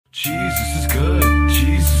Jesus is good,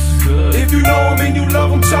 Jesus is good. If you know him and you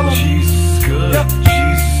love him, tell him Jesus is good, yeah.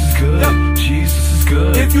 Jesus is good, yeah. Jesus is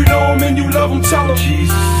good. If you know him and you love him, tell him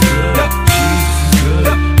Jesus is good, yeah. Jesus is good,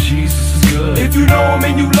 yeah. Jesus is good. If you know him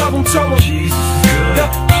and you love him, tell him Jesus is good,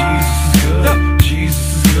 yeah. Jesus is good, yeah.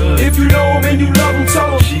 Jesus is good. If you know him and you love him,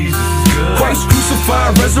 tell him Jesus is good. Christ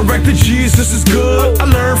crucified, resurrected, Jesus is good. I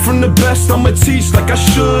learned from the best, I'ma teach like I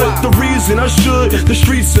should. The reason I should, the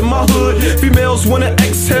streets in my hood. Females wanna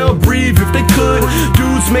exhale, breathe if they could.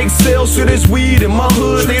 Dudes make sales, so there's weed in my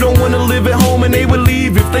hood. They don't wanna live at home and they would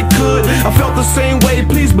leave if they could. I felt the same way,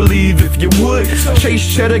 please believe if you would. Chase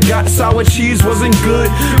cheddar, got sour cheese, wasn't good.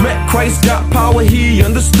 Met Christ, got power, he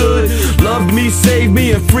understood. Loved me, saved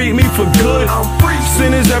me, and freed me for good.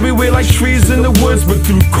 Sin is everywhere like trees in the woods, but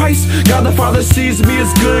through Christ, God the Father sees me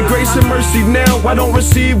as good. Grace and mercy now, I don't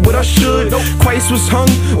receive what I should. Christ was hung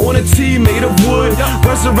on a T made of wood,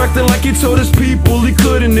 resurrected like he told his people he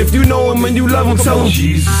could. And if you know him and you love him, tell him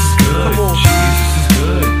Jesus is good, Jesus is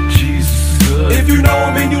good, Jesus is good. if you know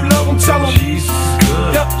him and you love him, tell him Jesus is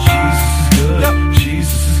good, yeah. Jesus is good, yeah.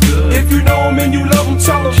 Jesus is good. If you know him and you love him,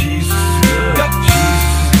 tell him Jesus is good, yeah. Jesus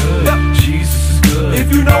is good, yeah. Jesus is good.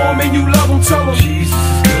 If you know him and you love him, tell him Jesus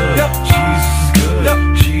is good, yeah. Jesus is good,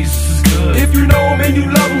 yeah. Jesus is good. If you know him and you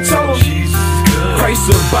love him, tell him Jesus is good. Christ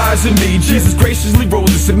abides in me, Jesus graciously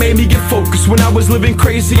rose us and made me get focused when I was living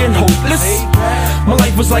crazy and hopeless. My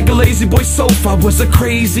life was like a lazy boy sofa, I was a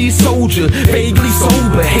crazy soldier, vaguely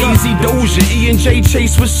sober, hazy doja, E&J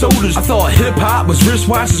chase with sodas. I thought hip-hop was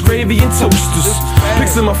wristwatches, gravy and toasters.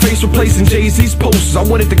 Pics in my face replacing Jay-Z's posters. I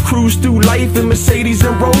wanted to cruise through life in Mercedes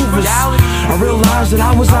and Rovers. I realized that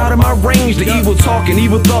I was out of my range, the evil talk and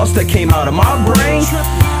evil thoughts that came out of my brain.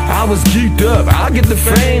 I was geeked up, I'll get the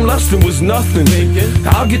fame, lustin' was nothing.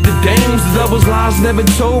 I'll get the dames, the devil's lies never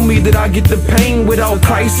told me that I get the pain. Without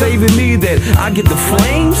Christ saving me, that I get the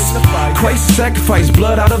flames. Christ sacrificed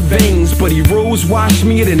blood out of veins, but he rose, washed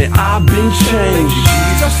me, and then I've been changed.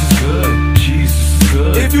 Jesus is good, Jesus is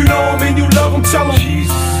good. If you know him and you love him, tell him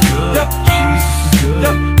Jesus is good, yeah. Jesus is good,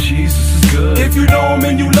 yeah. Jesus is good. If you know him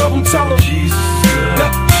and you love him, tell him Jesus is good,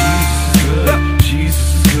 yeah. Jesus is good, yeah.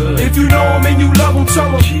 Jesus is good. If you know him and you love him, tell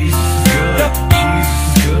him Jesus is good, yeah. Jesus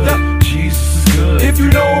is good, yeah. Jesus is good. If you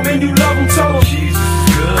know him and you love him, tell him Jesus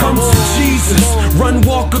is good. come to Jesus, run,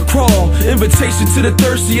 walk, or crawl. Invitation to the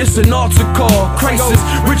thirsty, it's an altar call. Christ is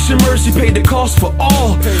rich in mercy, paid the cost for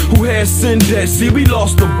all who has sinned debt. See, we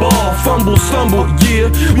lost the ball, fumble, stumble, yeah,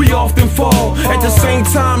 we often fall. At the same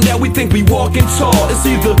time that we think we walking tall, it's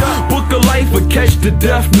either book of life or catch the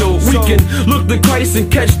death note. We can look to Christ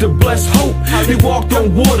and catch the blessed hope. He walked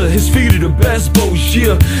on water, his feet are the best boats,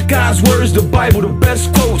 yeah. God's words, the Bible, the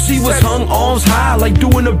best quotes. He was hung arms high like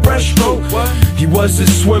doing a breaststroke. He wasn't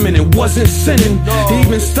swimming and wasn't sinning. He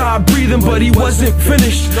even started breathing, but he wasn't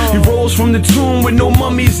finished. He rose from the tomb with no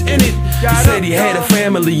mummies in it. He said he had a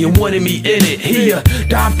family and wanted me in it. He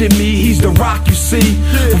adopted me, he's the rock you see.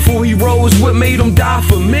 Before he rose, what made him die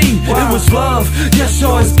for me? It was love, yes,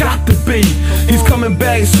 y'all, it's got to be. He's coming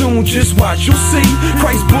back soon, just watch, you'll see.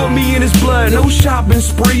 Christ bought me in his blood, no shopping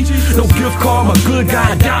spree, no gift card, my good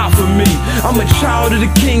God died for me. I'm a child of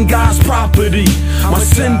the King, God's property. My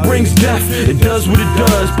sin brings death, it does what it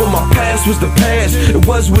does, but my past was the past, it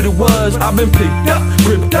was what it was. I've been picked up,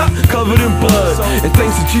 gripped up, covered in blood, and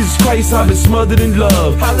thanks to Jesus Christ, I've been smothered in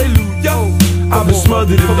love. Hallelujah, I've been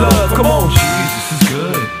smothered in love. Come on, Jesus is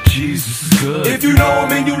good, Jesus is good. if you know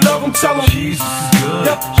him and you love him, tell him Jesus is good,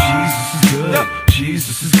 yeah. Jesus is good, yeah.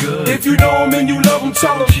 Jesus is good. If you know him and you love him,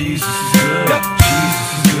 tell him Jesus is good, yeah.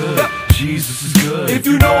 Jesus is good, yeah. Jesus is good. If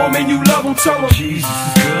you know him and you love him, tell him Jesus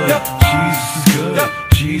is good, yeah. Jesus is good, yeah.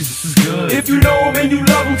 Jesus is good. If you know him and you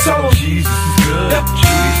love him, tell him Jesus is good, yeah.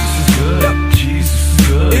 Jesus is good, yeah. Jesus is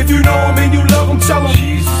good. If you know him and you love him, tell him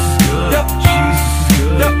Jesus is good, yeah. Jesus is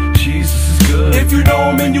good, yeah. Jesus is good. If you know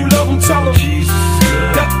him and you love him, tell him Jesus is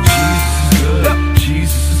good, yeah. Jesus is good, yeah.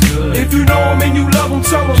 Jesus is good. If you know him and you love him,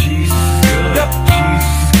 tell him Jesus is good, yeah.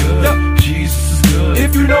 Jesus is good, yeah. Jesus is good.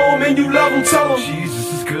 If you know him and you love him, tell him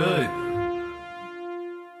Jesus is good.